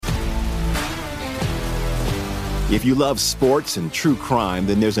If you love sports and true crime,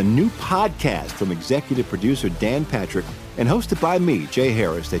 then there's a new podcast from executive producer Dan Patrick and hosted by me, Jay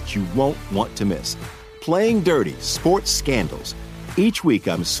Harris, that you won't want to miss. Playing Dirty: Sports Scandals. Each week,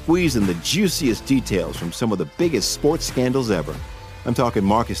 I'm squeezing the juiciest details from some of the biggest sports scandals ever. I'm talking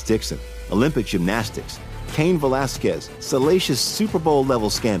Marcus Dixon, Olympic gymnastics, Cain Velasquez, salacious Super Bowl-level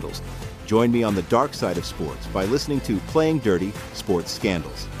scandals. Join me on the dark side of sports by listening to Playing Dirty: Sports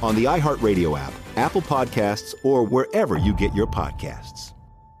Scandals on the iHeartRadio app, Apple Podcasts, or wherever you get your podcasts.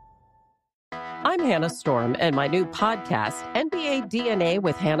 I'm Hannah Storm, and my new podcast, NBA DNA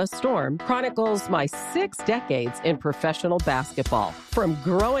with Hannah Storm, chronicles my 6 decades in professional basketball. From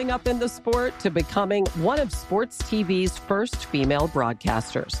growing up in the sport to becoming one of sports TV's first female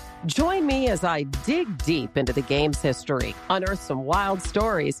broadcasters. Join me as I dig deep into the game's history, unearth some wild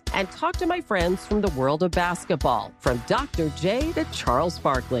stories, and talk to my friends from the world of basketball, from Dr. J to Charles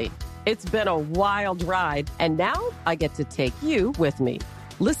Barkley. It's been a wild ride, and now I get to take you with me.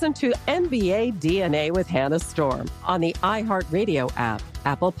 Listen to NBA DNA with Hannah Storm on the iHeartRadio app,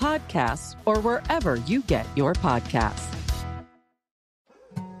 Apple Podcasts, or wherever you get your podcasts.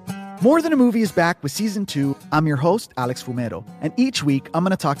 More Than a Movie is back with Season 2. I'm your host, Alex Fumero, and each week I'm going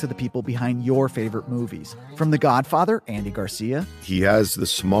to talk to the people behind your favorite movies. From The Godfather, Andy Garcia. He has the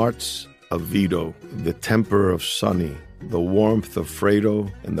smarts of Vito, the temper of Sonny, the warmth of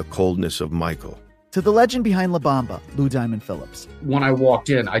Fredo, and the coldness of Michael. To the legend behind La Bamba, Lou Diamond Phillips. When I walked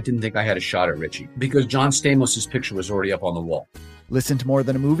in, I didn't think I had a shot at Richie because John Stamos' picture was already up on the wall. Listen to More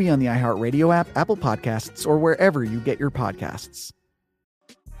Than a Movie on the iHeartRadio app, Apple Podcasts, or wherever you get your podcasts.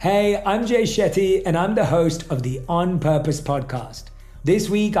 Hey, I'm Jay Shetty, and I'm the host of the On Purpose podcast. This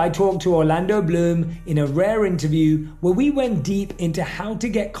week, I talked to Orlando Bloom in a rare interview where we went deep into how to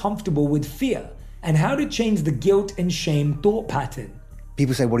get comfortable with fear and how to change the guilt and shame thought pattern.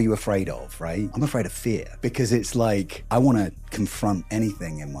 People say, what are you afraid of, right? I'm afraid of fear because it's like I want to confront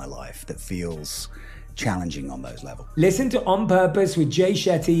anything in my life that feels challenging on those levels. Listen to On Purpose with Jay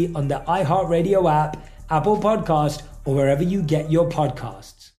Shetty on the iHeartRadio app, Apple Podcast, or wherever you get your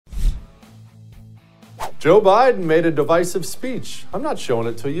podcasts. Joe Biden made a divisive speech. I'm not showing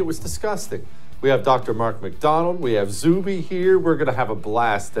it to you. It was disgusting. We have Dr. Mark McDonald. We have Zuby here. We're going to have a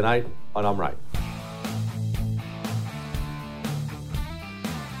blast tonight on I'm Right.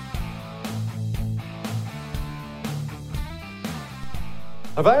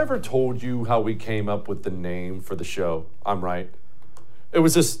 Have I ever told you how we came up with the name for the show, I'm Right? It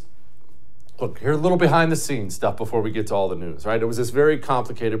was just, look, here's a little behind the scenes stuff before we get to all the news, right? It was this very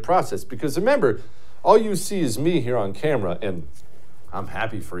complicated process because remember, all you see is me here on camera and I'm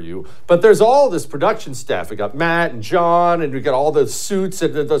happy for you, but there's all this production staff. We got Matt and John and we got all the suits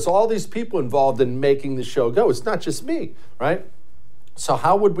and there's all these people involved in making the show go. It's not just me, right? So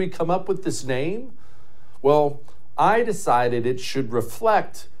how would we come up with this name? Well, I decided it should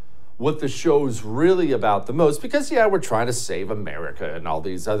reflect what the show's really about the most because, yeah, we're trying to save America and all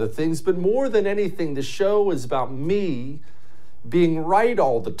these other things, but more than anything, the show is about me being right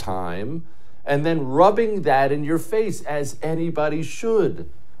all the time and then rubbing that in your face as anybody should.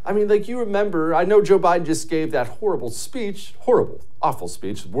 I mean, like you remember, I know Joe Biden just gave that horrible speech, horrible, awful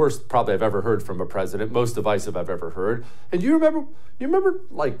speech, worst probably I've ever heard from a president, most divisive I've ever heard. And you remember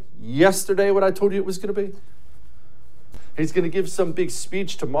like yesterday what I told you it was going to be? He's going to give some big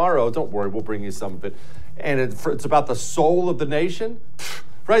speech tomorrow. Don't worry, we'll bring you some of it. And it's about the soul of the nation.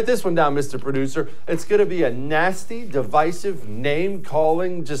 Write this one down, Mr. Producer. It's going to be a nasty, divisive,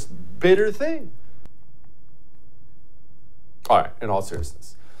 name-calling, just bitter thing. All right, in all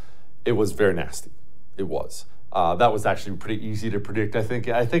seriousness, it was very nasty. It was. That was actually pretty easy to predict. I think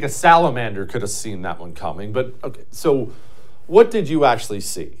a salamander could have seen that one coming. But, okay, so what did you actually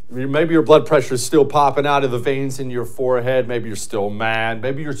see? Maybe your blood pressure is still popping out of the veins in your forehead. Maybe you're still mad.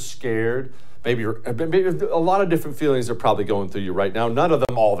 Maybe you're scared. Maybe a lot of different feelings are probably going through you right now. None of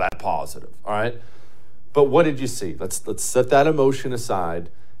them all that positive, all right? But what did you see? Let's set that emotion aside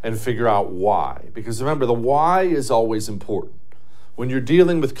and figure out why. Because remember, the why is always important. When you're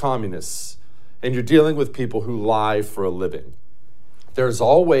dealing with communists and you're dealing with people who lie for a living, there's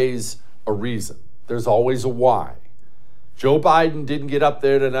always a reason. There's always a why. Joe Biden didn't get up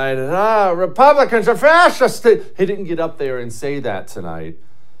there tonight and, Republicans are fascist. He didn't get up there and say that tonight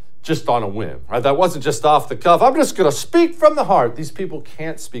just on a whim, right? That wasn't just off the cuff. I'm just going to speak from the heart. These people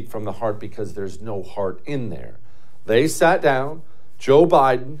can't speak from the heart because there's no heart in there. They sat down, Joe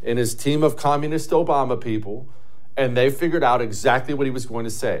Biden and his team of communist Obama people, and they figured out exactly what he was going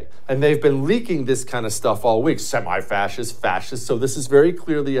to say. And they've been leaking this kind of stuff all week, semi-fascist, fascist. So this is very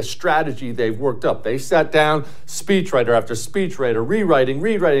clearly a strategy they've worked up. They sat down, speechwriter after speechwriter,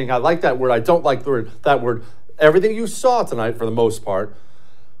 rewriting. I like that word. I don't like that word. Everything you saw tonight, for the most part,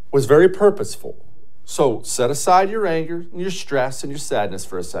 was very purposeful. So set aside your anger and your stress and your sadness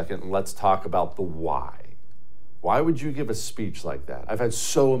for a second, and let's talk about the why. Why would you give a speech like that? I've had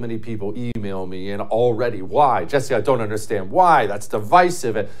so many people email me and already, why? Jesse, I don't understand. Why? That's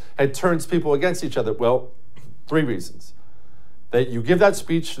divisive. It turns people against each other. Well, 3 reasons. That you give that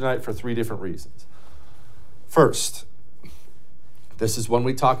speech tonight for 3 different reasons. First, this is one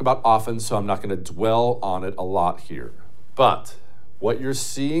we talk about often, so I'm not going to dwell on it a lot here. But what you're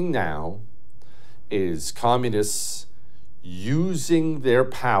seeing now is communists using their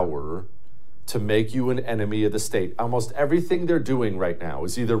power to make you an enemy of the state. Almost everything they're doing right now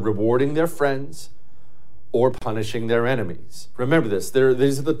is either rewarding their friends or punishing their enemies. Remember this,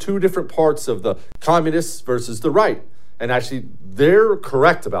 these are the 2 different parts of the communists versus the right. And actually, they're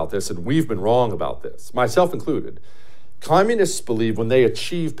correct about this, and we've been wrong about this, myself included. Communists believe when they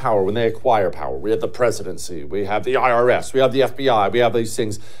achieve power, when they acquire power, we have the presidency, we have the IRS, we have the FBI, we have these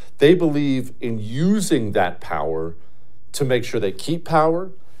things. They believe in using that power to make sure they keep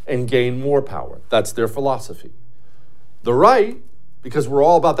power and gain more power. That's their philosophy. The right, because we're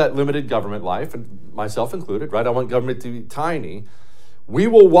all about that limited government life, and myself included, right? I want government to be tiny. We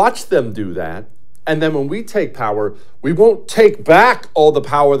will watch them do that. And then when we take power, we won't take back all the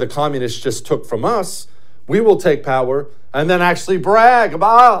power the communists just took from us. We will take power and then actually brag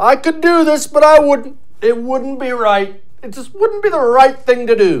about, I could do this, but I wouldn't. It wouldn't be right. It just wouldn't be the right thing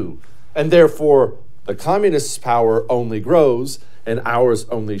to do. And therefore, the communists' power only grows and ours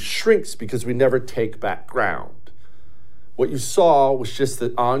only shrinks because we never take back ground. What you saw was just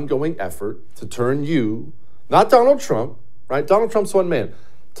the ongoing effort to turn you, not Donald Trump, right? Donald Trump's one man,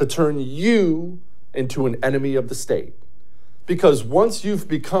 to turn you into an enemy of the state. Because once you've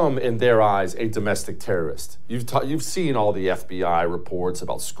become, in their eyes, a domestic terrorist, you've seen all the FBI reports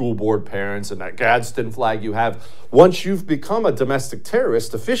about school board parents and that Gadsden flag you have. Once you've become a domestic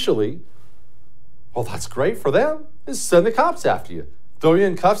terrorist officially, well, that's great for them. Just send the cops after you. Throw you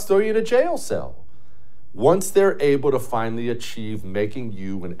in cuffs, throw you in a jail cell. Once they're able to finally achieve making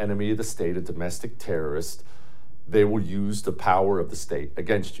you an enemy of the state, a domestic terrorist, they will use the power of the state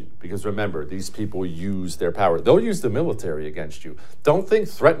against you. Because remember, these people use their power. They'll use the military against you. Don't think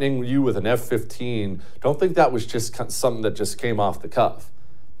threatening you with an F-15, don't think that was just something that just came off the cuff.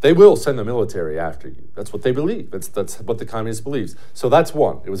 They will send the military after you. That's what they believe. That's what the communist believes. So that's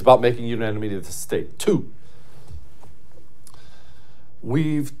 1. It was about making you an enemy of the state. 2,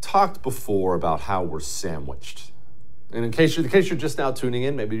 we've talked before about how we're sandwiched. And in case you're just now tuning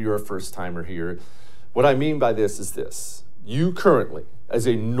in, maybe you're a first-timer here, what I mean by this is this. You currently, as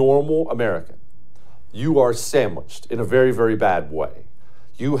a normal American, you are sandwiched in a very, very bad way.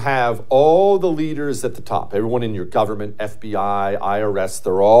 You have all the leaders at the top, everyone in your government, FBI, IRS,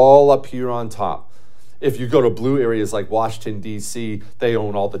 they're all up here on top. If you go to blue areas like Washington, D.C., they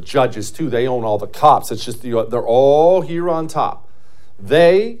own all the judges too. They own all the cops. It's just, they're all here on top.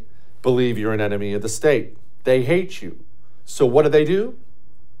 They believe you're an enemy of the state. They hate you. So what do?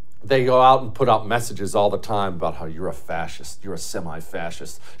 They go out and put out messages all the time about how you're a fascist, you're a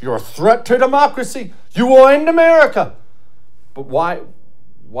semi-fascist, you're a threat to democracy, you will end America. But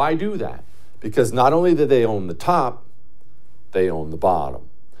why do that? Because not only do they own the top, they own the bottom.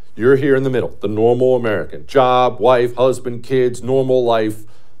 You're here in the middle, the normal American. Job, wife, husband, kids, normal life.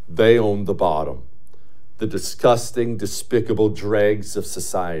 They own the bottom. The disgusting, despicable dregs of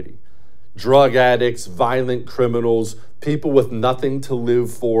society. Drug addicts, violent criminals, people with nothing to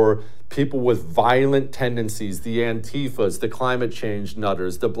live for, people with violent tendencies, the Antifas, the climate change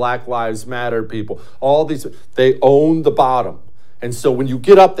nutters, the Black Lives Matter people, all these, they own the bottom. And so when you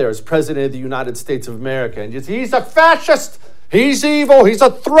get up there as President of the United States of America and you say, he's a fascist, he's evil, he's a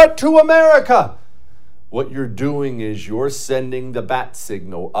threat to America, what you're doing is you're sending the bat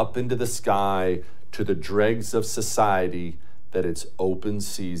signal up into the sky to the dregs of society that it's open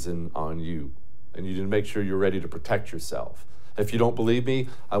season on you. And you need to make sure you're ready to protect yourself. If you don't believe me,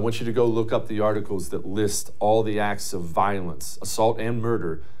 I want you to go look up the articles that list all the acts of violence, assault and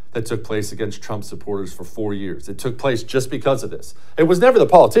murder that took place against Trump supporters for 4 years. It took place just because of this. It was never the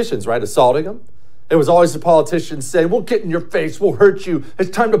politicians, right, assaulting them. It was always the politicians saying, we'll get in your face, we'll hurt you. It's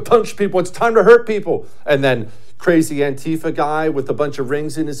time to punch people, it's time to hurt people. And then crazy Antifa guy with a bunch of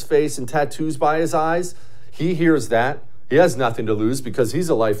rings in his face and tattoos by his eyes, he hears that. He has nothing to lose because he's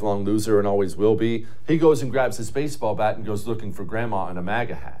a lifelong loser and always will be. He goes and grabs his baseball bat and goes looking for grandma in a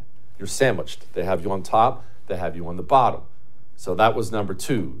MAGA hat. You're sandwiched. They have you on top, they have you on the bottom. So that was number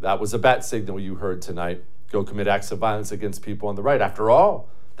 2. That was a bat signal you heard tonight. Go commit acts of violence against people on the right. After all,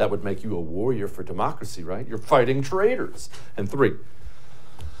 that would make you a warrior for democracy, right? You're fighting traitors. And 3,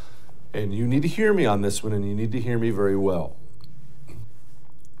 And you need to hear me on this one, and you need to hear me very well.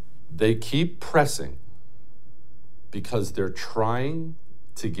 They keep pressing because they're trying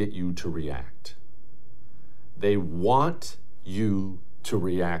to get you to react. They want you to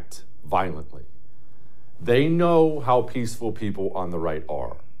react violently. They know how peaceful people on the right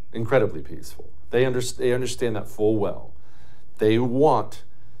are, incredibly peaceful. They understand that full well. They want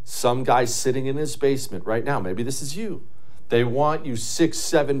some guy sitting in his basement right now, maybe this is you. They want you 6,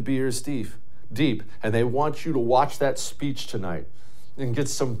 7 beers deep, and they want you to watch that speech tonight and get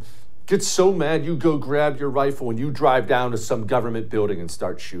so mad you go grab your rifle and you drive down to some government building and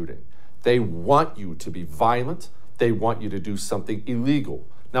start shooting. They want you to be violent. They want you to do something illegal.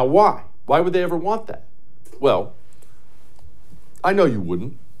 Now, why? Why would they ever want that? Well, I know you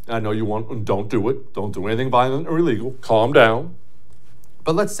wouldn't. I know you want, and don't do it. Don't do anything violent or illegal. Calm down.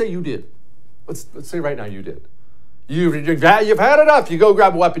 But let's say you did. Let's say right now you did. You've had enough. You go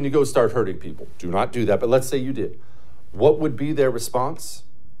grab a weapon, you go start hurting people. Do not do that, but let's say you did. What would be their response?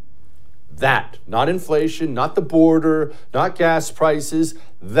 That, not inflation, not the border, not gas prices,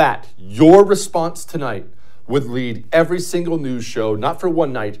 that, your response tonight would lead every single news show, not for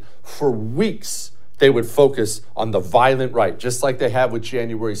one night, for weeks, they would focus on the violent right, just like they have with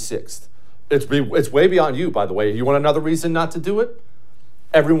January 6th. It's way beyond you, by the way. You want another reason not to do it?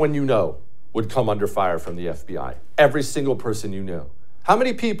 Everyone you know would come under fire from the FBI. Every single person you know. How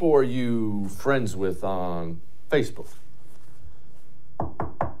many people are you friends with on Facebook?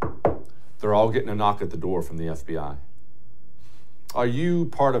 They're all getting a knock at the door from the FBI. Are you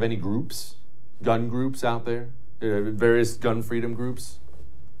part of any groups, gun groups out there? Various gun freedom groups?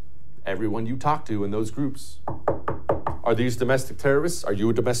 Everyone you talk to in those groups. Are these domestic terrorists? Are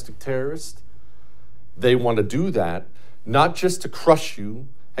you a domestic terrorist? They want to do that, not just to crush you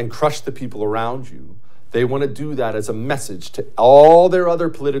and crush the people around you. They want to do that as a message to all their other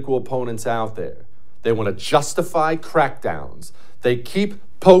political opponents out there. They want to justify crackdowns. They keep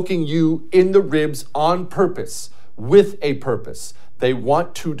poking you in the ribs on purpose, with a purpose. They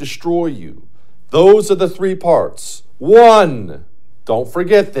want to destroy you. Those are the 3 parts. 1, don't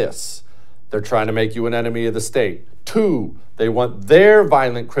forget this. They're trying to make you an enemy of the state. 2, they want their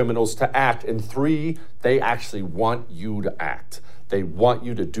violent criminals to act. And 3, they actually want you to act. They want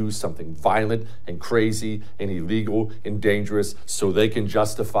you to do something violent and crazy and illegal and dangerous so they can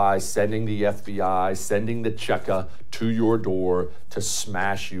justify sending the FBI, sending the Cheka to your door to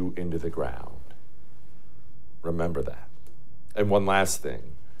smash you into the ground. Remember that. And one last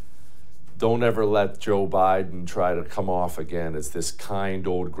thing. Don't ever let Joe Biden try to come off again as this kind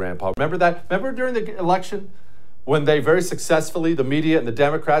old grandpa. Remember that? Remember during the election when they very successfully, the media and the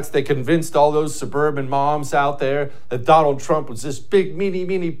Democrats, they convinced all those suburban moms out there that Donald Trump was this big,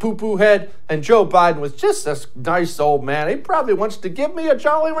 meanie, poo-poo head, and Joe Biden was just this nice old man. He probably wants to give me a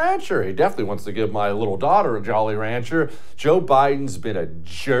Jolly Rancher. He definitely wants to give my little daughter a Jolly Rancher. Joe Biden's been a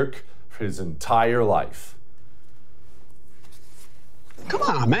jerk for his entire life. Come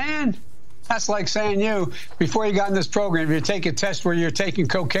on, man. That's like saying you, before you got in this program, if you take a test where you're taking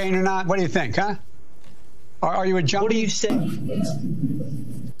cocaine or not, what do you think, huh? Are you a junkie? What do you say?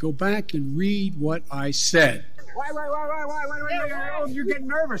 Go back and read what I said. Wait. Oh, you're getting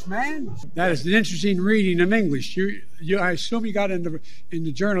nervous, man. That is an interesting reading of English. I assume you got into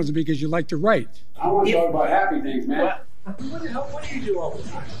journalism because you like to write. I want to talk about happy things, man. What the hell? What do you do all the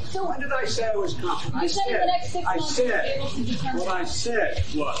time? So when did I say I was coming? I said what I said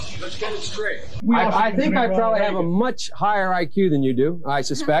was. Let's get it straight. I think I probably have a much higher IQ than you do, I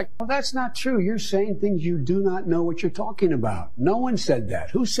suspect. Well, that's not true. You're saying things you do not know what you're talking about. No one said that.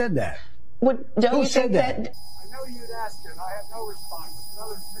 Who said that? Who said that? I know you'd ask it. I have no response. It's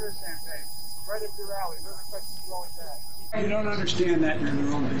another smear campaign. Right up your alley. Those are questions you always ask. You don't understand that. You're in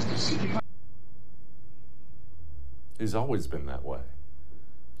the wrong business. He's always been that way.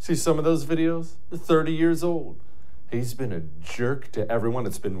 See some of those videos? They're 30 years old. He's been a jerk to everyone.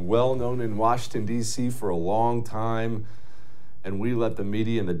 It's been well known in Washington, D.C. for a long time. And we let the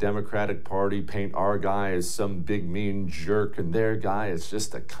media and the Democratic Party paint our guy as some big mean jerk and their guy as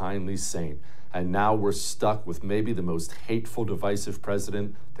just a kindly saint. And now we're stuck with maybe the most hateful, divisive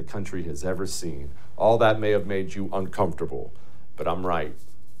president the country has ever seen. All that may have made you uncomfortable, but I'm right.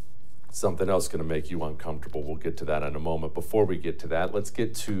 Something else going to make you uncomfortable. We'll get to that in a moment. Before we get to that, let's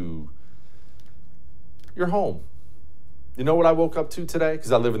get to your home. You know what I woke up to today?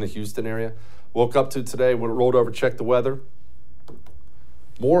 Because I live in the Houston area. Woke up to today, rolled over, checked the weather.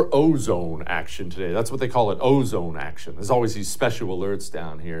 More ozone action today. That's what they call it, ozone action. There's always these special alerts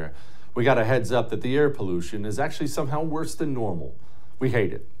down here. We got a heads up that the air pollution is actually somehow worse than normal. We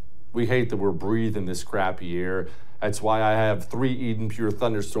hate it. We hate that we're breathing this crappy air. That's why I have 3 Eden Pure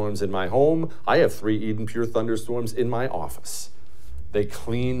Thunderstorms in my home. I have 3 Eden Pure Thunderstorms in my office. They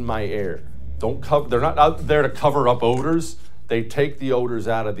clean my air. They're not out there to cover up odors. They take the odors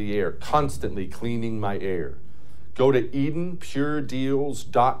out of the air, constantly cleaning my air. Go to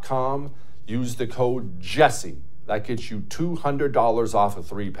EdenPureDeals.com. Use the code Jesse. That gets you $200 off a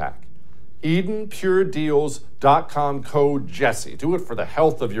 3-pack. EdenPureDeals.com, code Jesse. Do it for the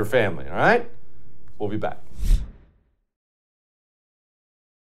health of your family, all right? We'll be back.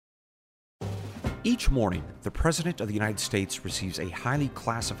 Each morning, the President of the United States receives a highly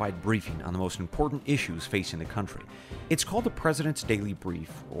classified briefing on the most important issues facing the country. It's called the President's Daily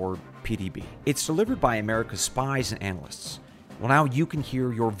Brief, or PDB. It's delivered by America's spies and analysts. Well, now you can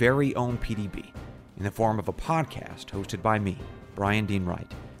hear your very own PDB in the form of a podcast hosted by me, Brian Dean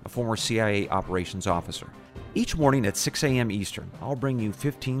Wright, a former CIA operations officer. Each morning at 6 a.m. Eastern, I'll bring you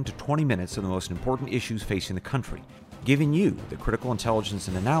 15 to 20 minutes of the most important issues facing the country, giving you the critical intelligence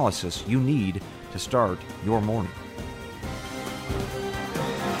and analysis you need to start your morning.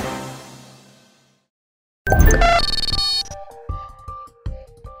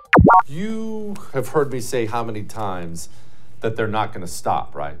 You have heard me say how many times that they're not going to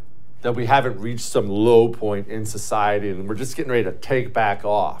stop, right? That we haven't reached some low point in society and we're just getting ready to take back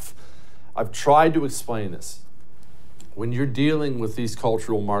off. I've tried to explain this. When you're dealing with these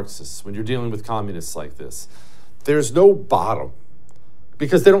cultural Marxists, when you're dealing with communists like this, there's no bottom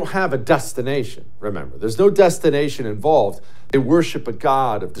because they don't have a destination, remember. There's no destination involved. They worship a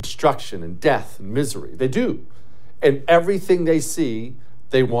God of destruction and death and misery. They do. And everything they see,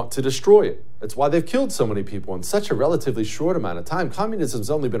 they want to destroy it. That's why they've killed so many people in such a relatively short amount of time.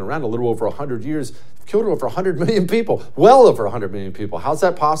 Communism's only been around a little over 100 years. They've killed over 100 million people, well over 100 million people. How's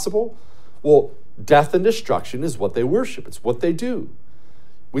that possible? Well, death and destruction is what they worship. It's what they do.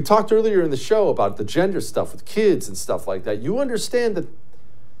 We talked earlier in the show about the gender stuff with kids and stuff like that. You understand that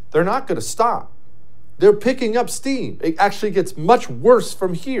they're not going to stop. They're picking up steam. It actually gets much worse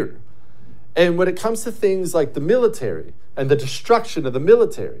from here. And when it comes to things like the military and the destruction of the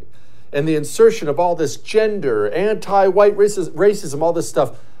military and the insertion of all this gender, anti-white racism, all this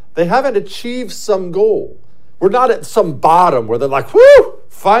stuff, they haven't achieved some goal. We're not at some bottom where they're like, whoo,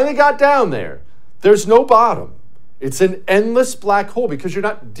 finally got down there. There's no bottom. It's an endless black hole because you're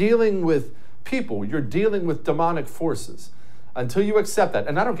not dealing with people. You're dealing with demonic forces. Until you accept that,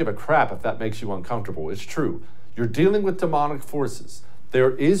 and I don't give a crap if that makes you uncomfortable. It's true. You're dealing with demonic forces.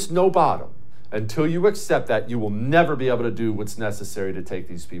 There is no bottom. Until you accept that, you will never be able to do what's necessary to take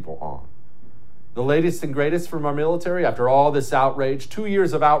these people on. The latest and greatest from our military, after all this outrage, 2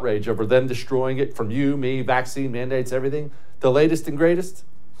 years of outrage over them destroying it from you, me, vaccine mandates, everything, the latest and greatest,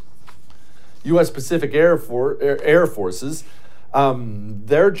 U.S. Pacific Air Forces,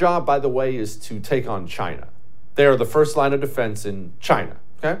 their job, by the way, is to take on China. They are the first line of defense in China,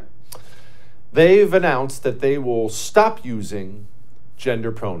 okay? They've announced that they will stop using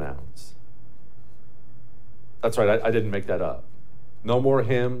gender pronouns. That's right, I didn't make that up. No more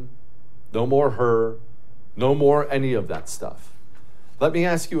him, no more her, no more any of that stuff. Let me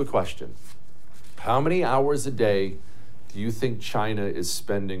ask you a question. How many hours a day do you think China is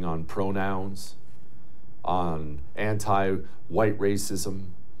spending on pronouns, on anti-white racism,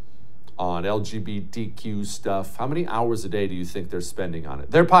 on LGBTQ stuff? How many hours a day do you think they're spending on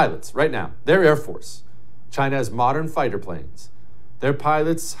it? They're pilots right now. They're Air Force. China has modern fighter planes. Their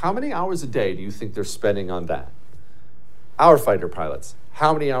pilots, how many hours a day do you think they're spending on that? Our fighter pilots,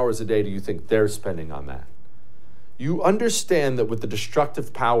 how many hours a day do you think they're spending on that? You understand that with the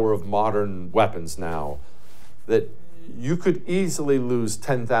destructive power of modern weapons now, that you could easily lose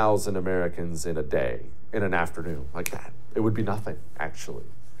 10,000 Americans in a day, in an afternoon like that. It would be nothing, actually.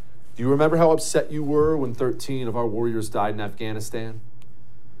 Do you remember how upset you were when 13 of our warriors died in Afghanistan?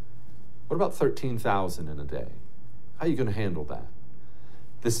 What about 13,000 in a day? How are you going to handle that?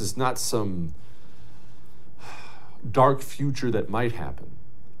 This is not some dark future that might happen.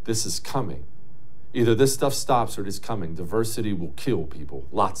 This is coming. Either this stuff stops or it is coming. Diversity will kill people,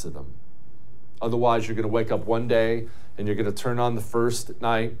 lots of them. Otherwise, you're going to wake up one day and you're going to turn on the first at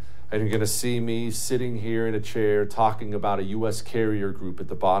night and you're going to see me sitting here in a chair talking about a U.S. carrier group at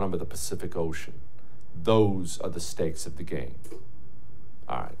the bottom of the Pacific Ocean. Those are the stakes of the game.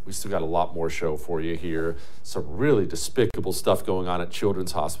 All right, we still got a lot more show for you here. Some really despicable stuff going on at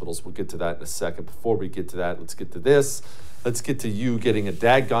children's hospitals. We'll get to that in a second. Before we get to that, let's get to this. Let's get to you getting a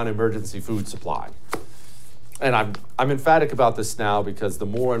daggone emergency food supply. And I'm emphatic about this now because the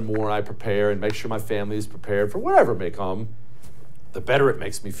more and more I prepare and make sure my family is prepared for whatever may come, the better it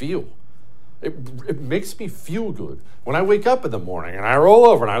makes me feel. It makes me feel good. When I wake up in the morning and I roll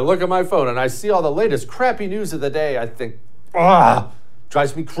over and I look at my phone and I see all the latest crappy news of the day, I think,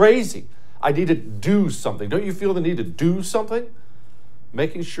 drives me crazy. I need to do something. Don't you feel the need to do something?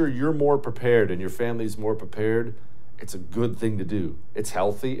 Making sure you're more prepared and your family's more prepared, it's a good thing to do. It's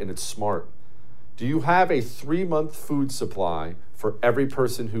healthy and it's smart. Do you have a 3-month food supply for every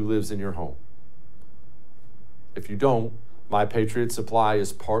person who lives in your home? If you don't, My Patriot Supply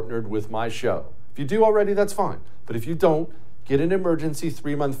is partnered with my show. If you do already, that's fine. But if you don't, get an emergency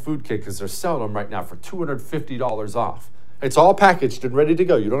 3-month food kit because they're selling them right now for $250 off. It's all packaged and ready to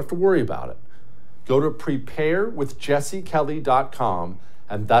go. You don't have to worry about it. Go to preparewithjessekelly.com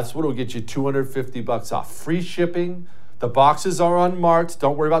and that's what will get you $250 off. Free shipping. The boxes are unmarked.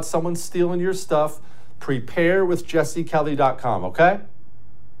 Don't worry about someone stealing your stuff. Preparewithjessekelly.com, okay?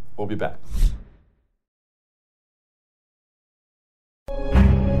 We'll be back.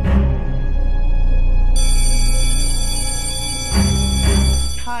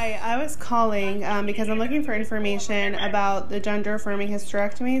 Hi, I was calling because I'm looking for information about the gender-affirming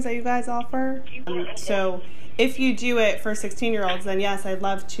hysterectomies that you guys offer. So if you do it for 16-year-olds, then yes, I'd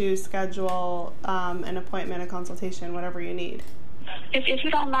love to schedule an appointment, a consultation, whatever you need. If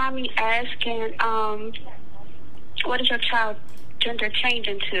you don't mind me asking, what is your child gender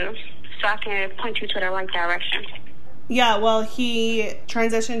changing to so I can point you to the right direction? Yeah, well, he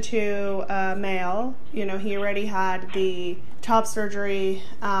transitioned to male. You know, he already had the top surgery,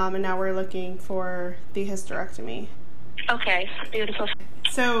 and now we're looking for the hysterectomy. Okay, beautiful.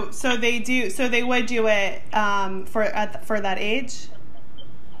 So they would do it for that age?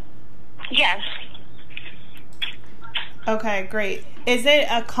 Yes. Okay, great. Is it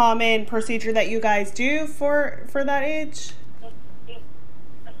a common procedure that you guys do for that age?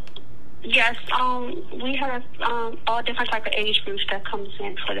 Yes, we have all different type of age groups that comes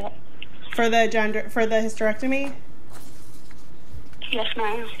in for that. For the hysterectomy? Yes,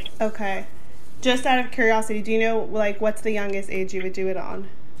 ma'am. Okay. Just out of curiosity, do you know what's the youngest age you would do it on?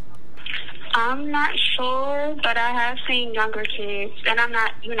 I'm not sure, but I have seen younger kids, and I'm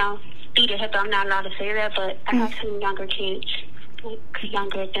not, beat a hip. I'm not allowed to say that, but I have seen younger kids,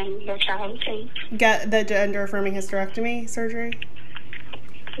 younger than their child's age. Get the gender-affirming hysterectomy surgery?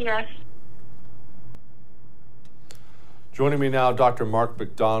 Yes. Joining me now, Dr. Mark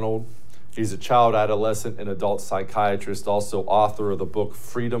McDonald. He's a child, adolescent, and adult psychiatrist, also author of the book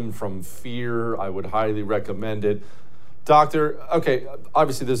Freedom from Fear. I would highly recommend it. Doctor, okay,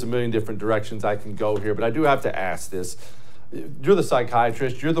 obviously there's a million different directions I can go here, but I do have to ask this. You're the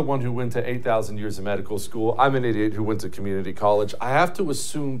psychiatrist. You're the one who went to 8,000 years of medical school. I'm an idiot who went to community college. I have to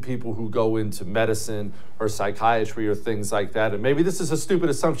assume people who go into medicine or psychiatry or things like that, and maybe this is a stupid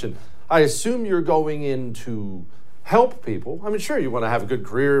assumption, I assume you're going in to help people. I mean, sure, you want to have a good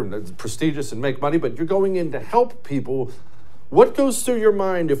career and it's prestigious and make money, but you're going in to help people. What goes through your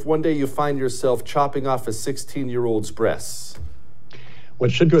mind if one day you find yourself chopping off a 16-year-old's breasts?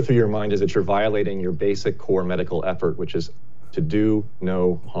 What should go through your mind is that you're violating your basic core medical effort, which is to do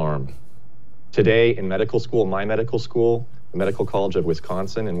no harm. Today in medical school, my medical school, the Medical College of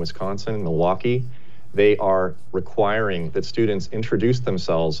Wisconsin in Milwaukee, they are requiring that students introduce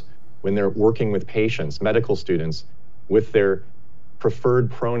themselves when they're working with patients, medical students, with their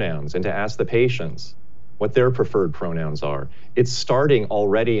preferred pronouns, and to ask the patients what their preferred pronouns are. It's starting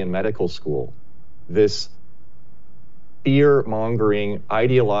already in medical school. This fear-mongering,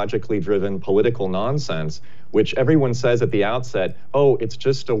 ideologically driven political nonsense, which everyone says at the outset, oh, it's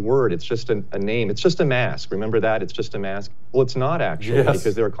just a word, it's just a name, it's just a mask. Remember that? It's just a mask. Well, it's not actually,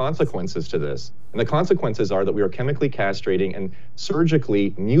 because there are consequences to this. And the consequences are that we are chemically castrating and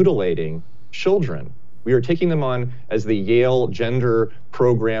surgically mutilating children. We are taking them on, as the Yale gender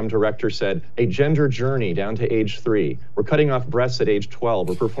program director said, a gender journey down to age 3. We're cutting off breasts at age 12.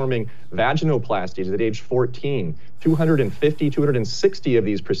 We're performing vaginoplasties at age 14. 260 of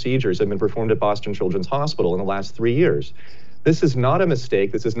these procedures have been performed at Boston Children's Hospital in the last 3 years. This is not a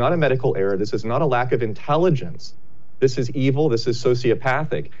mistake. This is not a medical error. This is not a lack of intelligence. This is evil. This is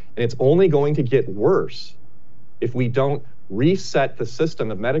sociopathic. And it's only going to get worse if we don't reset the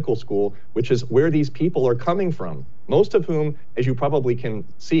system of medical school, which is where these people are coming from. Most of whom, as you probably can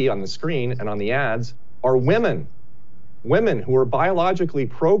see on the screen and on the ads, are women. Women who are biologically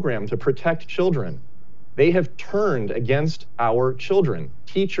programmed to protect children. They have turned against our children.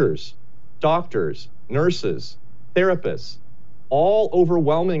 Teachers, doctors, nurses, therapists, all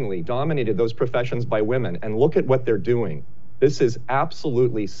overwhelmingly dominated those professions by women. And look at what they're doing. This is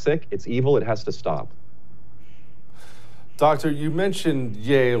absolutely sick. It's evil. It has to stop. Doctor, you mentioned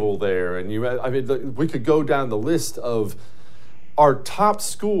Yale there, and we could go down the list of our top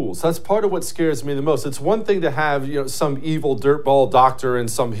schools. That's part of what scares me the most. It's one thing to have, some evil dirtball doctor in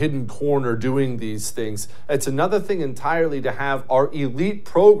some hidden corner doing these things. It's another thing entirely to have our elite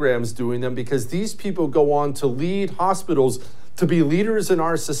programs doing them, because these people go on to lead hospitals, to be leaders in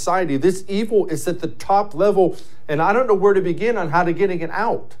our society. This evil is at the top level, and I don't know where to begin on how to getting it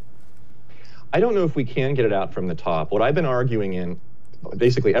out. I don't know if we can get it out from the top. What I've been arguing in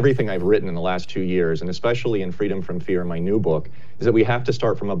basically everything I've written in the last 2 years, and especially in Freedom from Fear, my new book, is that we have to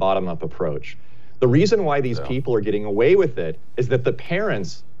start from a bottom-up approach. The reason why these people are getting away with it is that the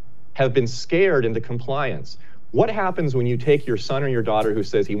parents have been scared into compliance. What happens when you take your son or your daughter who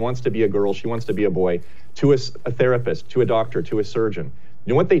says he wants to be a girl, she wants to be a boy, to a therapist, to a doctor, to a surgeon?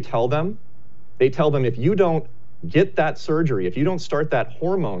 You know what they tell them? They tell them, if you don't get that surgery, if you don't start that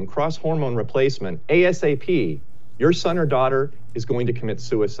cross-hormone replacement ASAP, your son or daughter is going to commit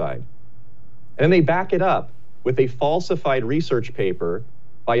suicide. And then they back it up with a falsified research paper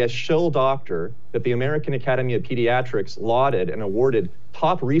by a shill doctor that the American Academy of Pediatrics lauded and awarded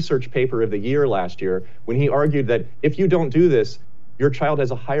top research paper of the year last year, when he argued that if you don't do this, your child has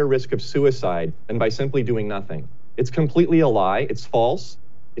a higher risk of suicide than by simply doing nothing. It's completely a lie. It's false.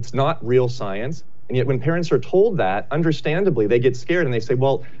 It's not real science. And yet when parents are told that, understandably, they get scared and they say,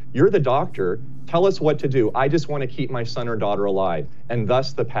 well, you're the doctor. Tell us what to do. I just want to keep my son or daughter alive. And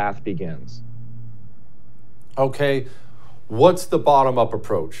thus the path begins. Okay, what's the bottom-up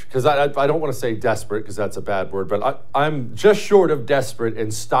approach? Because I don't want to say desperate, because that's a bad word, but I'm just short of desperate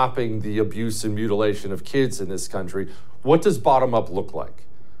in stopping the abuse and mutilation of kids in this country. What does bottom-up look like?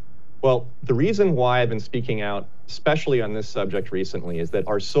 Well, the reason why I've been speaking out, especially on this subject recently, is that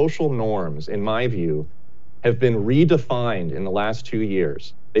our social norms, in my view, have been redefined in the last 2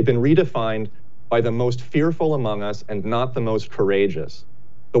 years. They've been redefined by the most fearful among us and not the most courageous.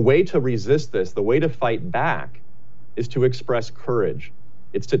 The way to resist this, the way to fight back, is to express courage.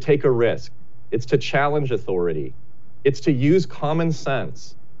 It's to take a risk. It's to challenge authority. It's to use common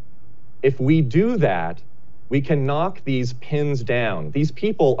sense. If we do that, we can knock these pins down. These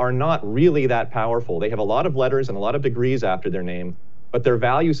people are not really that powerful. They have a lot of letters and a lot of degrees after their name, but their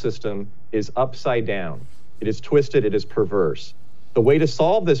value system is upside down. It is twisted, it is perverse. The way to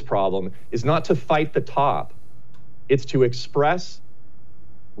solve this problem is not to fight the top. It's to express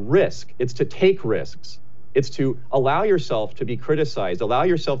risk. It's to take risks. It's to allow yourself to be criticized, allow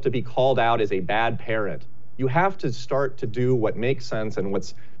yourself to be called out as a bad parent. You have to start to do what makes sense and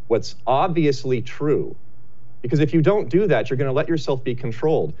what's obviously true. Because if you don't do that, you're going to let yourself be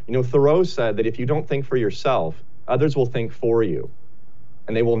controlled. Thoreau said that if you don't think for yourself, others will think for you,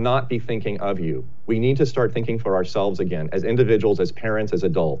 and they will not be thinking of you. We need to start thinking for ourselves again, as individuals, as parents, as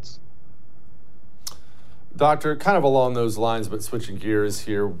adults. Doctor, kind of along those lines, but switching gears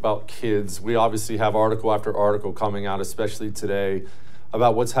here about kids, we obviously have article after article coming out, especially today,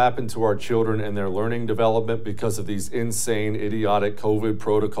 about what's happened to our children and their learning development because of these insane, idiotic COVID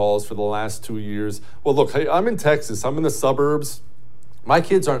protocols for the last 2 years. Well, look, hey, I'm in Texas. I'm in the suburbs. My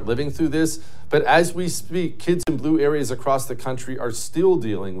kids aren't living through this, but as we speak, kids in blue areas across the country are still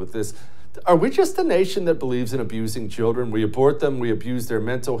dealing with this. Are we just a nation that believes in abusing children? We abort them, we abuse their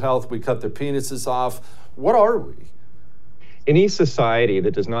mental health, we cut their penises off. What are we? Any society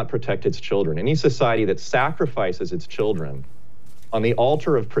that does not protect its children, any society that sacrifices its children on the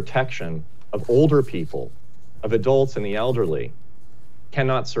altar of protection of older people, of adults and the elderly,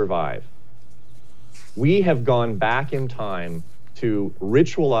 cannot survive. We have gone back in time to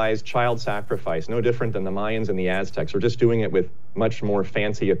ritualize child sacrifice, no different than the Mayans and the Aztecs. We're just doing it with much more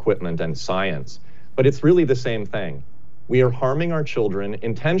fancy equipment and science. But it's really the same thing. We are harming our children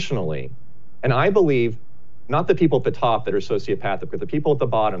intentionally. And I believe, not the people at the top that are sociopathic, but the people at the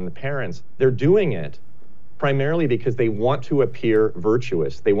bottom, the parents, they're doing it primarily because they want to appear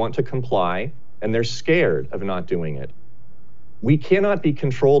virtuous. They want to comply, and they're scared of not doing it. We cannot be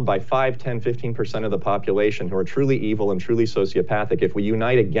controlled by 5, 10, 15% of the population who are truly evil and truly sociopathic if we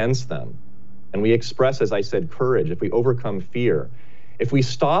unite against them. And we express, as I said, courage, if we overcome fear, if we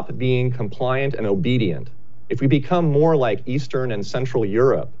stop being compliant and obedient, if we become more like Eastern and Central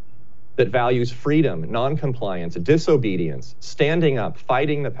Europe, that values freedom, non-compliance, disobedience, standing up,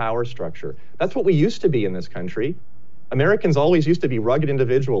 fighting the power structure. That's what we used to be in this country. Americans always used to be rugged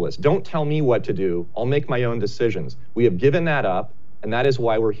individualists. Don't tell me what to do. I'll make my own decisions. We have given that up, and that is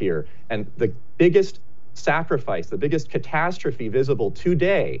why we're here. And the biggest sacrifice, the biggest catastrophe visible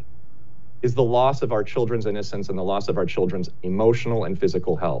today is the loss of our children's innocence and the loss of our children's emotional and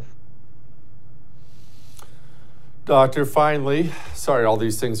physical health. Doctor, finally, sorry, all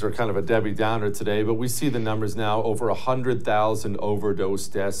these things are kind of a Debbie Downer today, but we see the numbers now, over 100,000 overdose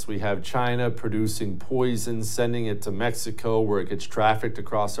deaths. We have China producing poison, sending it to Mexico where it gets trafficked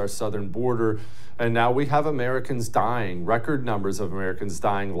across our southern border. And now we have Americans dying, record numbers of Americans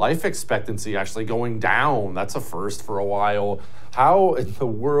dying, life expectancy actually going down. That's a first for a while. How in the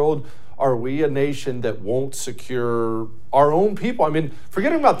world are we a nation that won't secure our own people? I mean,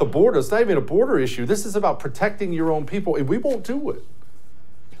 forgetting about the border, it's not even a border issue. This is about protecting your own people, and we won't do it.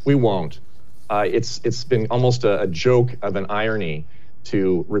 We won't. It's been almost a joke of an irony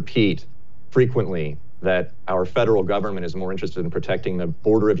to repeat frequently that our federal government is more interested in protecting the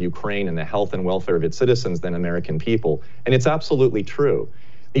border of Ukraine and the health and welfare of its citizens than American people. And it's absolutely true.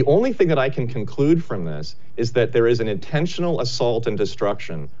 The only thing that I can conclude from this is that there is an intentional assault and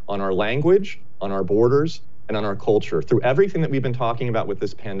destruction on our language, on our borders, and on our culture through everything that we've been talking about with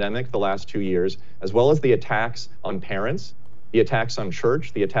this pandemic the last 2 years, as well as the attacks on parents, the attacks on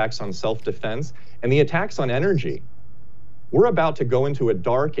church, the attacks on self-defense, and the attacks on energy. We're about to go into a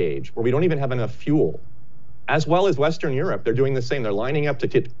dark age where we don't even have enough fuel. As well as Western Europe, they're doing the same. They're lining up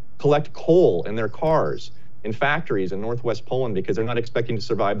to collect coal in their cars, in factories in northwest Poland, because they're not expecting to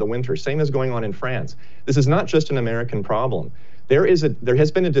survive the winter. Same is going on in France. This is not just an American problem. There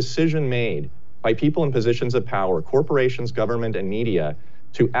has been a decision made by people in positions of power, corporations, government, and media,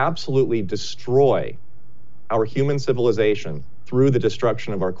 to absolutely destroy our human civilization through the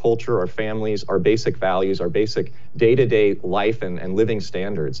destruction of our culture, our families, our basic values, our basic day-to-day life and living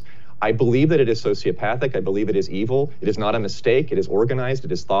standards. I believe that it is sociopathic. I believe it is evil. It is not a mistake. It is organized.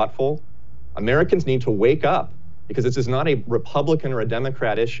 It is thoughtful. Americans need to wake up, because this is not a Republican or a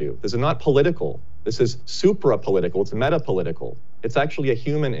Democrat issue. This is not political. This is supra-political. It's meta-political. It's actually a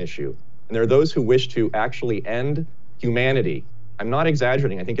human issue. And there are those who wish to actually end humanity. I'm not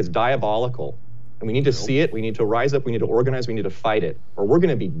exaggerating. I think it's diabolical. And we need to see it. We need to rise up. We need to organize. We need to fight it, or we're going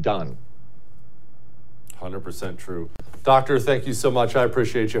to be done. 100% true. Doctor, thank you so much. I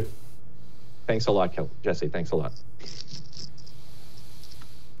appreciate you. Thanks a lot, Jesse. Thanks a lot.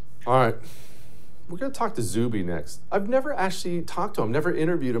 All right. We're going to talk to Zuby next. I've never actually talked to him, never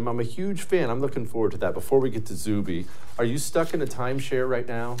interviewed him. I'm a huge fan. I'm looking forward to that. Before we get to Zuby, are you stuck in a timeshare right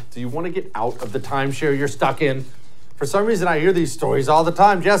now? Do you want to get out of the timeshare you're stuck in? For some reason, I hear these stories all the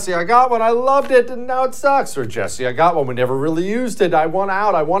time. Jesse, I got one. I loved it, and now it sucks. Or Jesse, I got one. We never really used it. I want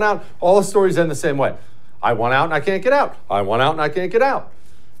out. I want out. All the stories end the same way. I want out, and I can't get out. I want out, and I can't get out.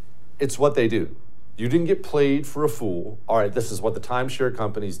 It's what they do. You didn't get played for a fool. All right, this is what the timeshare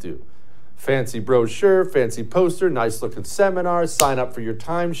companies do. Fancy brochure, fancy poster, nice looking seminar, sign up for your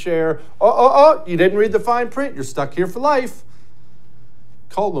timeshare. You didn't read the fine print. You're stuck here for life.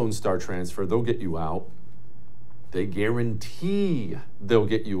 Call Lone Star Transfer. They'll get you out. They guarantee they'll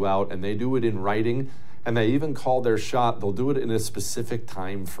get you out, and they do it in writing, and they even call their shot. They'll do it in a specific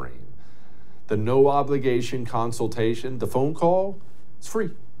time frame. The no obligation consultation, the phone call, it's free.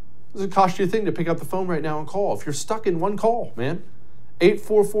 It doesn't cost you a thing to pick up the phone right now and call. If you're stuck in one call, man.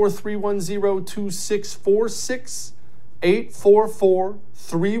 844-310-2646.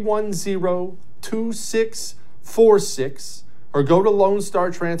 844-310-2646. Or go to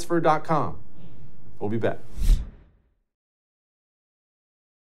LoneStarTransfer.com. We'll be back.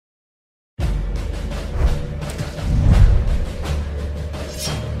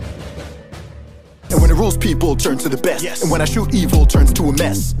 And when it rules, people turn to the best. Yes. And when I shoot, evil turns to a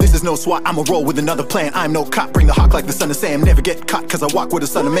mess. This is no SWAT, I'ma roll with another plan. I'm no cop, bring the hawk like the son of Sam. Never get caught, cause I walk with the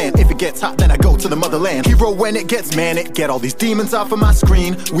son of man. If it gets hot, then I go to the motherland. Hero when it gets manic, get all these demons off of my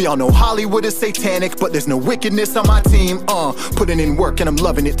screen. We all know Hollywood is satanic, but there's no wickedness on my team. Putting in work and I'm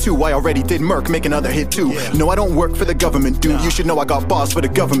loving it too. I already did Merc, make another hit too. Yeah. No, I don't work for the government, dude. You should know I got balls for the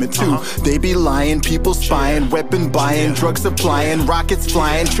government too. They be lying, people spying, weapon buying, drug supplying, rockets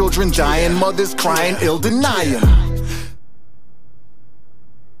flying, children dying, mothers crying, ill denying.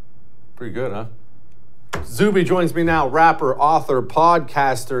 Pretty good, huh? Zuby joins me now, rapper, author,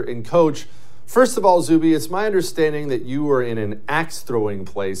 podcaster, and coach. First of all, Zuby, it's my understanding that you are in an axe-throwing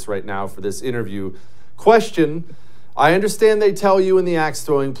place right now for this interview. Question, I understand they tell you in the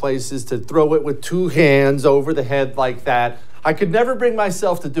axe-throwing places to throw it with two hands over the head like that. I could never bring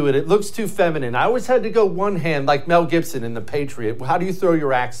myself to do it. It looks too feminine. I always had to go one hand like Mel Gibson in The Patriot. How do you throw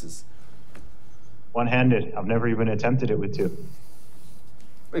your axes? One-handed. I've never even attempted it with two.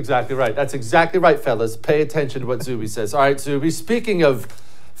 Exactly right. That's exactly right, fellas. Pay attention to what Zuby says. All right, Zuby, speaking of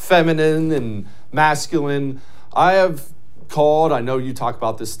feminine and masculine, I have called, I know you talk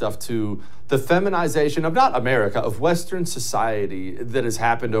about this stuff too, the feminization of not America, of Western society that has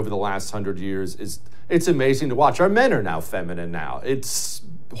happened over the last 100 years. It's amazing to watch. Our men are now feminine now. It's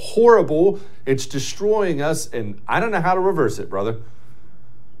horrible. It's destroying us, and I don't know how to reverse it, brother.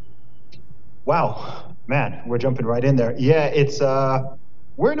 Wow, man, we're jumping right in there. Yeah, it's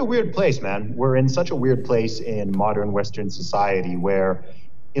we're in a weird place, man. We're in such a weird place in modern Western society where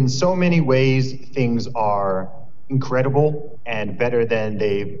in so many ways things are incredible and better than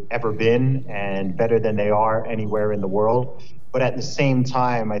they've ever been and better than they are anywhere in the world. But at the same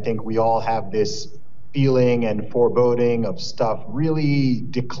time, I think we all have this feeling and foreboding of stuff really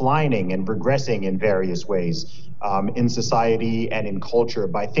declining and regressing in various ways in society and in culture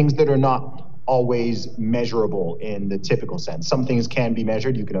by things that are not always measurable in the typical sense. Some things can be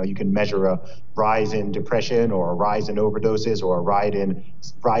measured. You can measure a rise in depression or a rise in overdoses or a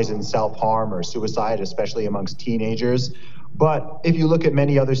rise in self-harm or suicide, especially amongst teenagers. But if you look at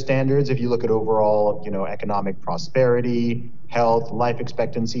many other standards, if you look at overall, economic prosperity, health, life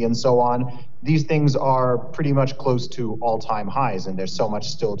expectancy, and so on, these things are pretty much close to all-time highs, and there's so much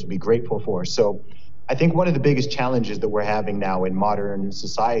still to be grateful for. So I think one of the biggest challenges that we're having now in modern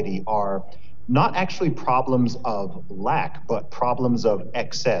society are not actually problems of lack, but problems of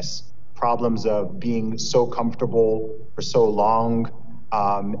excess, problems of being so comfortable for so long.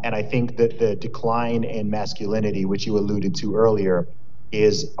 And I think that the decline in masculinity, which you alluded to earlier,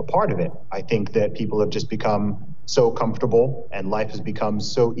 is a part of it. I think that people have just become so comfortable and life has become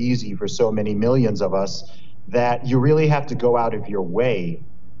so easy for so many millions of us that you really have to go out of your way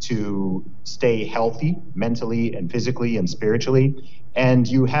to stay healthy mentally and physically and spiritually. And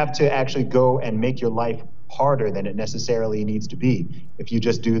you have to actually go and make your life harder than it necessarily needs to be. If you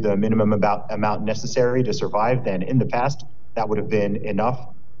just do the minimum amount necessary to survive, then in the past, that would have been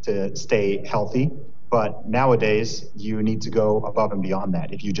enough to stay healthy. But nowadays, you need to go above and beyond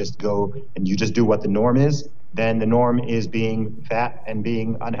that. If you just go and you just do what the norm is, then the norm is being fat and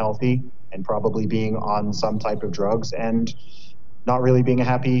being unhealthy and probably being on some type of drugs and not really being a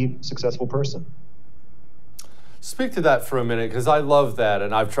happy, successful person. Speak to that for a minute, because I love that,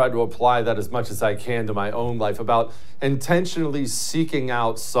 and I've tried to apply that as much as I can to my own life about intentionally seeking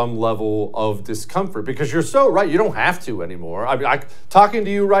out some level of discomfort, because you're so right, you don't have to anymore. I mean, talking to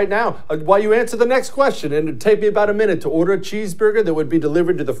you right now, while you answer the next question, and it'd take me about a minute to order a cheeseburger that would be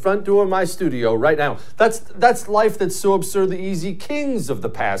delivered to the front door of my studio right now. That's life that's so absurdly easy, kings of the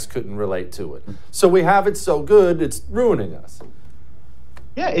past couldn't relate to it. So we have it so good, it's ruining us.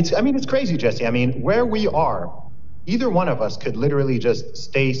 Yeah, it's crazy, Jesse. I mean, where we are, either one of us could literally just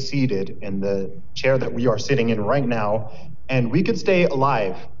stay seated in the chair that we are sitting in right now, and we could stay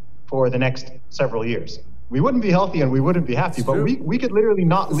alive for the next several years. We wouldn't be healthy and we wouldn't be happy, but we could literally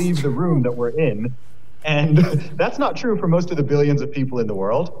not leave the room that we're in. And that's not true for most of the billions of people in the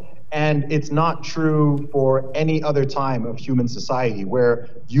world. And it's not true for any other time of human society where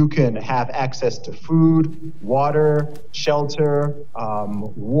you can have access to food, water, shelter,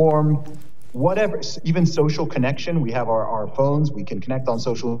 warmth, whatever, even social connection. We have our phones, we can connect on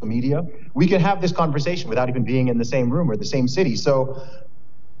social media. We can have this conversation without even being in the same room or the same city. So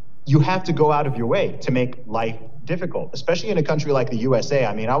you have to go out of your way to make life difficult, especially in a country like the USA.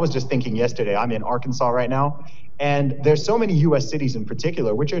 I mean, I was just thinking yesterday, I'm in Arkansas right now, and there's so many US cities in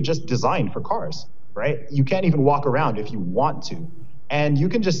particular, which are just designed for cars, right? You can't even walk around if you want to. And you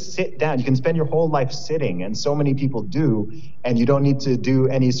can just sit down. You can spend your whole life sitting, and so many people do, and you don't need to do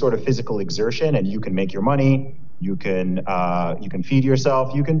any sort of physical exertion, and you can make your money, you can feed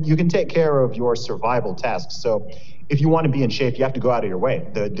yourself, you can take care of your survival tasks. So if you want to be in shape, you have to go out of your way.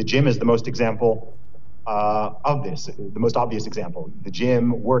 The gym is the most example of this, the most obvious example. The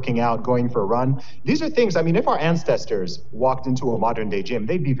gym, working out, going for a run. These are things, I mean, if our ancestors walked into a modern day gym,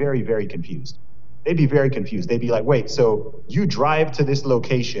 they'd be very, very confused. They'd be very confused. They'd be like, wait, so you drive to this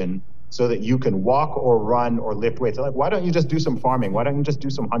location so that you can walk or run or lift weights? They're like, why don't you just do some farming? Why don't you just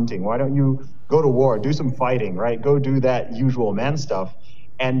do some hunting? Why don't you go to war, do some fighting, right? Go do that usual man stuff.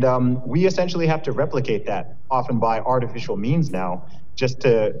 And we essentially have to replicate that, often by artificial means now, just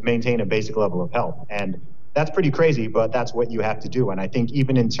to maintain a basic level of health. And that's pretty crazy, but that's what you have to do. And I think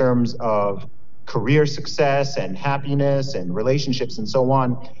even in terms of career success and happiness and relationships and so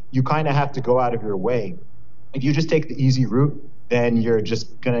on, you kind of have to go out of your way. If you just take the easy route, then you're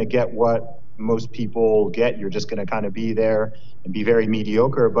just going to get what most people get. You're just going to kind of be there and be very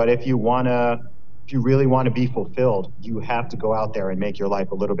mediocre. But if you really want to be fulfilled, you have to go out there and make your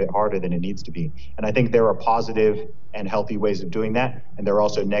life a little bit harder than it needs to be. And I think there are positive and healthy ways of doing that, and there are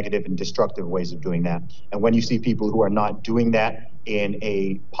also negative and destructive ways of doing that. And when you see people who are not doing that in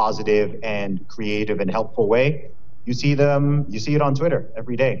a positive and creative and helpful way, you see it on Twitter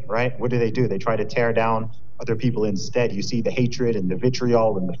every day, right? What do? They try to tear down other people instead. You see the hatred and the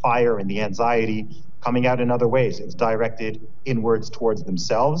vitriol and the fire and the anxiety coming out in other ways. It's directed inwards towards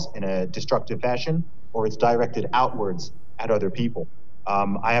themselves in a destructive fashion, or it's directed outwards at other people.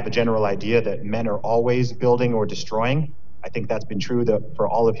 I have a general idea that men are always building or destroying. I think that's been true for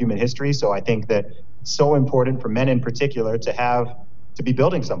all of human history. So I think that it's so important for men in particular to be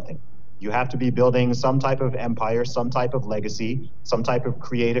building something. You have to be building some type of empire, some type of legacy, some type of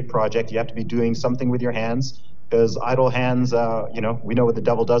creative project. You have to be doing something with your hands, because idle hands, we know what the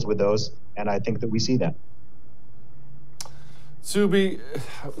devil does with those. And I think that we see that. Zuby,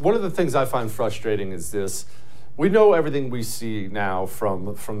 one of the things I find frustrating is this. We know everything we see now from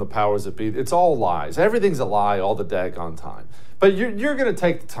the powers that be. It's all lies. Everything's a lie all the daggone time. But you're going to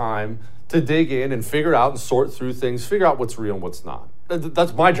take the time to dig in and figure out and sort through things, figure out what's real and what's not.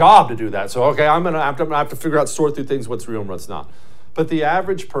 That's my job to do that. So, okay, I'm gonna have to figure out, sort through things, what's real and what's not. But the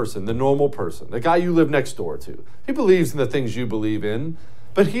average person, the normal person, the guy you live next door to, he believes in the things you believe in,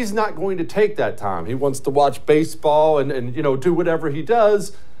 but he's not going to take that time. He wants to watch baseball and do whatever he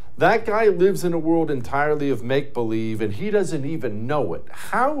does. That guy lives in a world entirely of make-believe, and he doesn't even know it.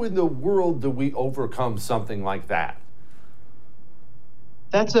 How in the world do we overcome something like that?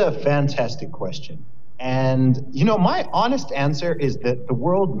 That's a fantastic question. And, my honest answer is that I think the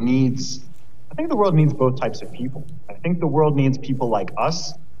world needs both types of people. I think the world needs people like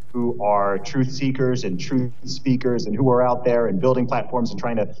us who are truth seekers and truth speakers and who are out there and building platforms and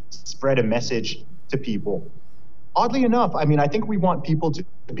trying to spread a message to people. Oddly enough, I think we want people to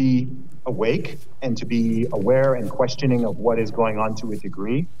be awake and to be aware and questioning of what is going on to a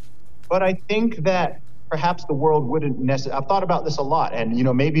degree. But I think that perhaps the world wouldn't necessarily, I've thought about this a lot, and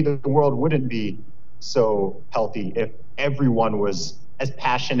maybe the world wouldn't be so healthy if everyone was as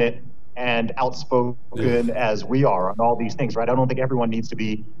passionate and outspoken as we are on all these things, right? I don't think everyone needs to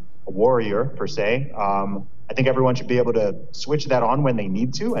be a warrior per se. I think everyone should be able to switch that on when they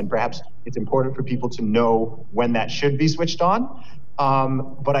need to, and perhaps it's important for people to know when that should be switched on.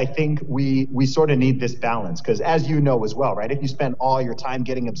 But I think we sort of need this balance, because as you know as well, right? If you spend all your time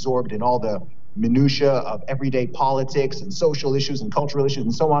getting absorbed in all the minutia of everyday politics and social issues and cultural issues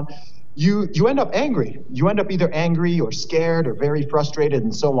and so on, you end up angry. You end up either angry or scared or very frustrated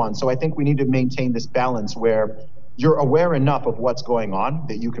and so on. So I think we need to maintain this balance where you're aware enough of what's going on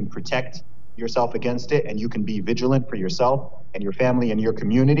that you can protect yourself against it, and you can be vigilant for yourself and your family and your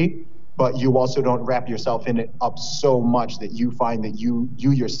community, but you also don't wrap yourself in it up so much that you find that you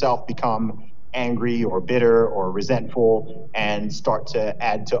yourself become angry or bitter or resentful and start to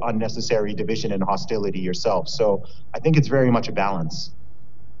add to unnecessary division and hostility yourself. So I think it's very much a balance.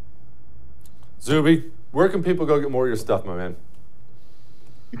 Zuby, where can people go get more of your stuff, my man?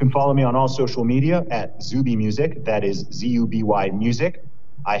 You can follow me on all social media at Zuby Music. That is ZUBY Music.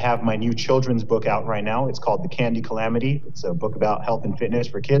 I have my new children's book out right now. It's called The Candy Calamity. It's a book about health and fitness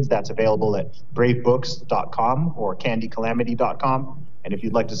for kids. That's available at bravebooks.com or candycalamity.com. And if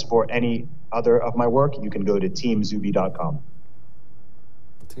you'd like to support any other of my work, you can go to teamzuby.com.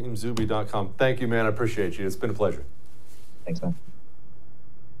 Teamzuby.com. Thank you, man. I appreciate you. It's been a pleasure. Thanks, man.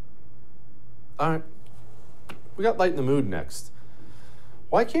 All right. We got Light in the Mood next.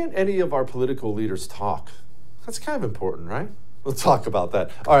 Why can't any of our political leaders talk? That's kind of important, right? We'll talk about that.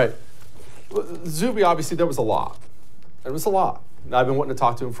 All right. Zuby, obviously, there was a lot. There was a lot. I've been wanting to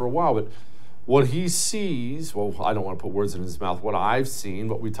talk to him for a while, but what he sees, well, I don't want to put words in his mouth. What I've seen,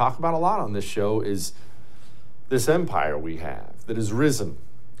 what we talk about a lot on this show is this empire we have that has risen,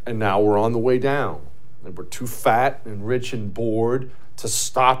 and now we're on the way down. And we're too fat and rich and bored to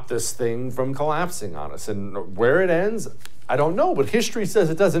stop this thing from collapsing on us. And where it ends, I don't know, but history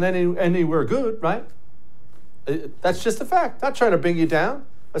says it doesn't end anywhere good, right? That's just a fact. Not trying to bring you down.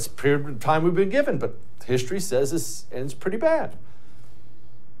 That's the period of time we've been given, but history says this ends pretty bad.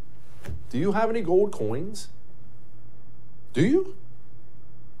 Do you have any gold coins? Do you?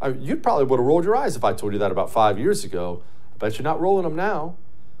 You probably would have rolled your eyes if I told you that about 5 years ago. I bet you're not rolling them now.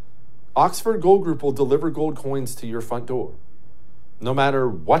 Oxford Gold Group will deliver gold coins to your front door. No matter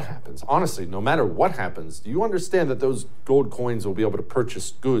what happens, honestly, no matter what happens, do you understand that those gold coins will be able to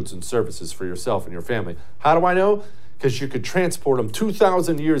purchase goods and services for yourself and your family? How do I know? Because you could transport them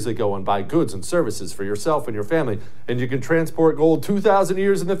 2,000 years ago and buy goods and services for yourself and your family. And you can transport gold 2,000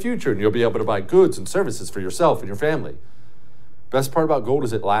 years in the future, and you'll be able to buy goods and services for yourself and your family. Best part about gold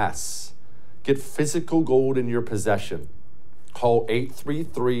is it lasts. Get physical gold in your possession. Call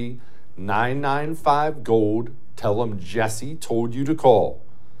 833-995-GOLD. Tell them Jesse told you to call.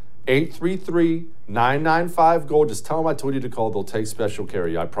 833-995-GOLD. Just tell them I told you to call. They'll take special care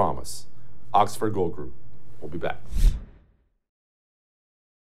of you, I promise. Oxford Gold Group. We'll be back.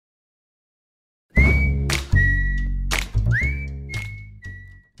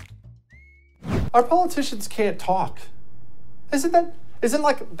 Our politicians can't talk. Isn't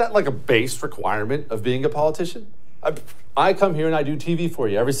that like a base requirement of being a politician? I come here and I do TV for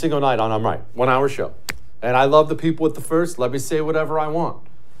you every single night on I'm Right, 1 hour show. And I love the people at the first. Let me say whatever I want.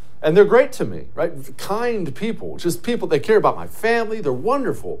 And they're great to me, right? Kind people, just people, they care about my family. They're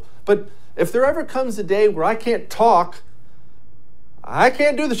wonderful. But if there ever comes a day where I can't talk, I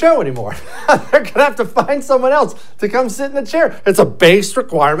can't do the show anymore. They're going to have to find someone else to come sit in the chair. It's a base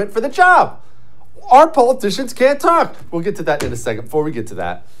requirement for the job. Our politicians can't talk. We'll get to that in a second. Before we get to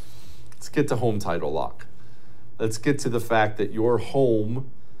that, let's get to home title lock. Let's get to the fact that your home,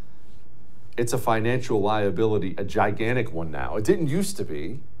 it's a financial liability, a gigantic one now. It didn't used to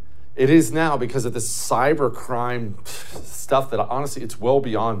be. It is now because of this cyber crime stuff that honestly, it's well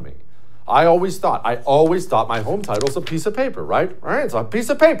beyond me. I always thought my home title is a piece of paper, right? All right, it's a piece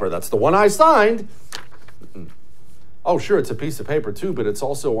of paper. That's the one I signed. Oh, sure, it's a piece of paper too, but it's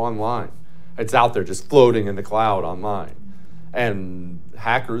also online. It's out there just floating in the cloud online. And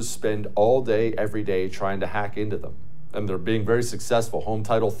hackers spend all day, every day trying to hack into them. And they're being very successful. Home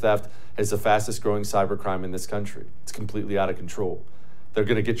title theft is the fastest growing cybercrime in this country. It's completely out of control. They're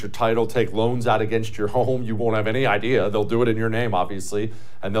going to get your title, take loans out against your home. You won't have any idea. They'll do it in your name, obviously,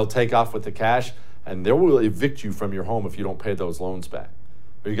 and they'll take off with the cash, and they will evict you from your home if you don't pay those loans back.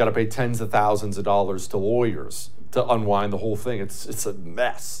 Or you got to pay tens of thousands of dollars to lawyers to unwind the whole thing. It's a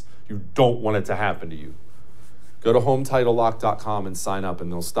mess. You don't want it to happen to you. Go to HomeTitleLock.com and sign up, and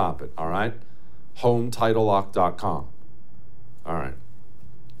they'll stop it, all right? HomeTitleLock.com. All right.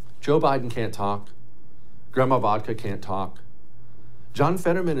 Joe Biden can't talk. Grandma Vodka can't talk. John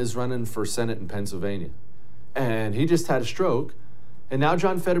Fetterman is running for Senate in Pennsylvania, and he just had a stroke. And now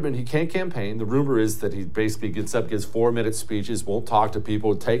John Fetterman, he can't campaign. The rumor is that he basically gets up, gives 4-minute speeches, won't talk to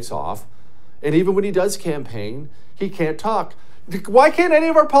people, takes off. And even when he does campaign, he can't talk. Why can't any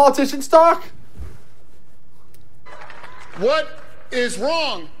of our politicians talk? What is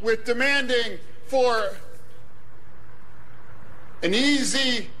wrong with demanding for an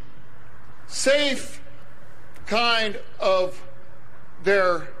easy, safe kind of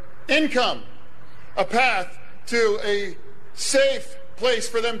their income, a path to a safe place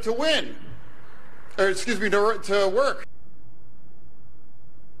for them to win, or to work?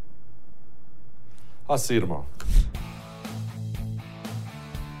 I'll see you tomorrow.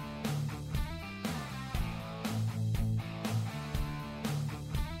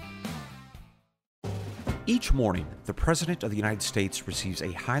 Each morning, the President of the United States receives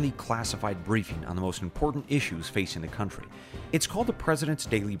a highly classified briefing on the most important issues facing the country. It's called the President's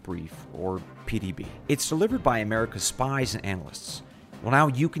Daily Brief, or PDB. It's delivered by America's spies and analysts. Well, now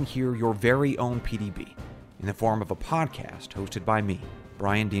you can hear your very own PDB in the form of a podcast hosted by me,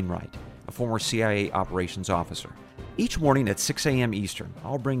 Brian Dean Wright, a former CIA operations officer. Each morning at 6 a.m. Eastern,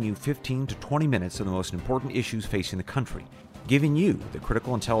 I'll bring you 15 to 20 minutes of the most important issues facing the country, giving you the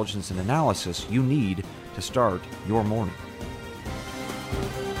critical intelligence and analysis you need to start your morning.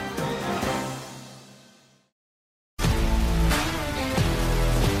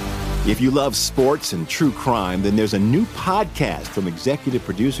 If you love sports and true crime, then there's a new podcast from executive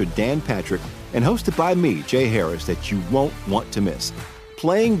producer Dan Patrick and hosted by me, Jay Harris, that you won't want to miss.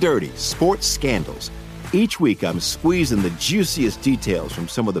 Playing Dirty: Sports Scandals. Each week, I'm squeezing the juiciest details from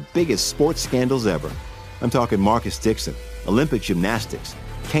some of the biggest sports scandals ever. I'm talking Marcus Dixon, Olympic gymnastics,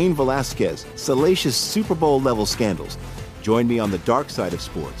 Cain Velasquez, salacious Super Bowl-level scandals. Join me on the dark side of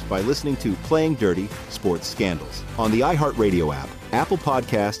sports by listening to Playing Dirty: Sports Scandals on the iHeartRadio app, Apple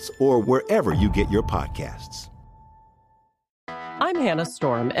Podcasts, or wherever you get your podcasts. I'm Hannah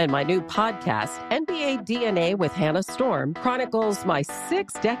Storm, and my new podcast, NBA DNA with Hannah Storm, chronicles my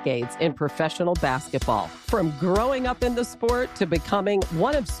 6 decades in professional basketball. From growing up in the sport to becoming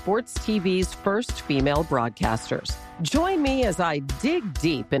one of sports TV's first female broadcasters. Join me as I dig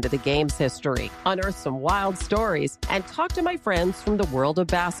deep into the game's history, unearth some wild stories, and talk to my friends from the world of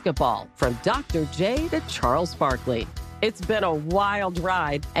basketball, from Dr. J to Charles Barkley. It's been a wild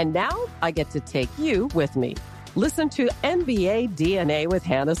ride, and now I get to take you with me. Listen to NBA DNA with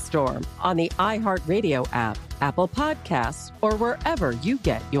Hannah Storm on the iHeartRadio app, Apple Podcasts, or wherever you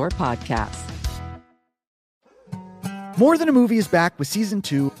get your podcasts. More Than a Movie is back with Season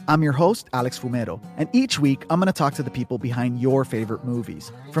 2. I'm your host, Alex Fumero, and each week I'm going to talk to the people behind your favorite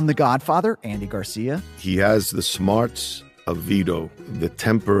movies. From The Godfather, Andy Garcia. He has the smarts of Vito, the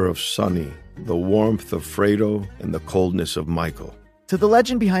temper of Sonny, the warmth of Fredo, and the coldness of Michael. To the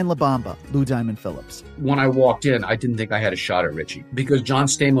legend behind La Bamba, Lou Diamond Phillips. When I walked in, I didn't think I had a shot at Richie because John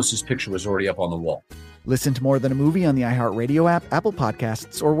Stamos' picture was already up on the wall. Listen to More Than a Movie on the iHeartRadio app, Apple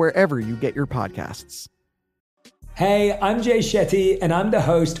Podcasts, or wherever you get your podcasts. Hey, I'm Jay Shetty, and I'm the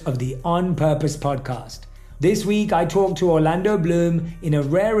host of the On Purpose podcast. This week, I talked to Orlando Bloom in a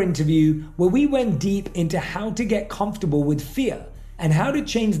rare interview where we went deep into how to get comfortable with fear and how to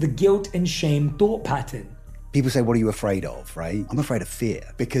change the guilt and shame thought pattern. People say, what are you afraid of, right? I'm afraid of fear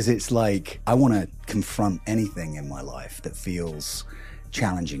because it's like I want to confront anything in my life that feels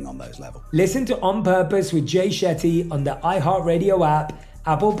challenging on those levels. Listen to On Purpose with Jay Shetty on the iHeartRadio app,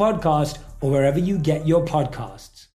 Apple Podcast, or wherever you get your podcasts.